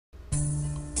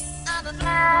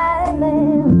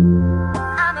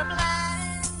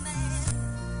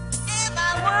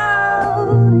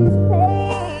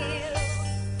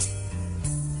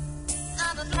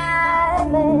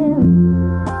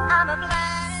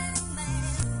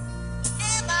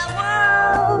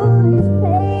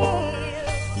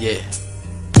Yeah.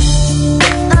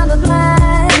 I'm a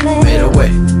blind man. Made a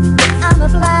way. I'm a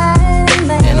blind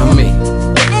man. And on me.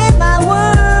 And my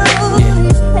world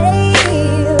is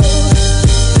pale.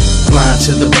 Blind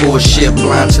to the bullshit,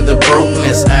 blind to the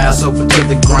brokenness. Eyes open to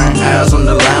the grind, eyes on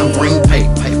the line, bring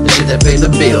paper. The shit that pay the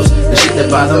bills, the shit that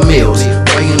buy the meals.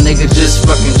 Why you nigga just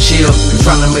fucking chill? We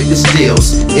tryna make the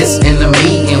deals. It's in the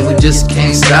meat and we just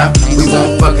can't stop. We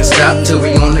won't fucking stop till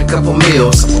we on a couple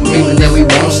meals. Even then we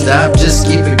won't stop, just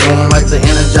keep it going like the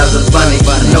Energizer Bunny.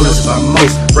 Notice by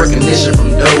most recognition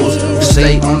from those who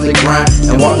stay on the grind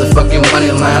and walk the fucking money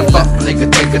line. Fuck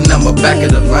nigga, take a number back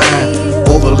of the line.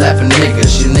 Overlapping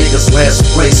niggas, you niggas last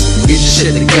place. Get your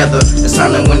shit together, it's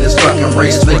time to win this fucking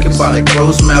race. Think about it,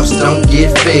 closed mouths don't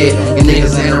get fed. You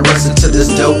niggas ain't arrested to this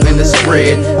dope and this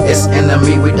bread. It's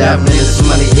enemy, we diving in this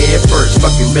money head first.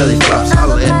 Fucking belly flops,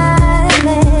 holla at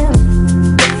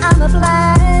I'm a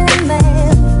blind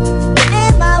man.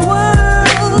 And my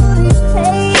world is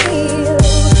pale.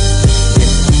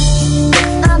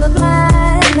 I'm a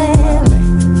blind man.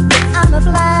 I'm a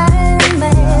blind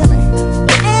man.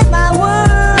 And my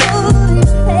world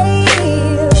is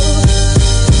pale.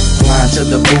 blind to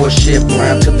the bullshit,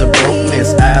 blind to the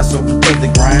brokenness. Eyes open to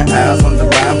the grind, eyes on the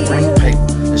line, bring paper.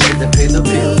 The shit that pay the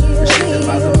bills, the shit that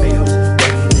buy the meals.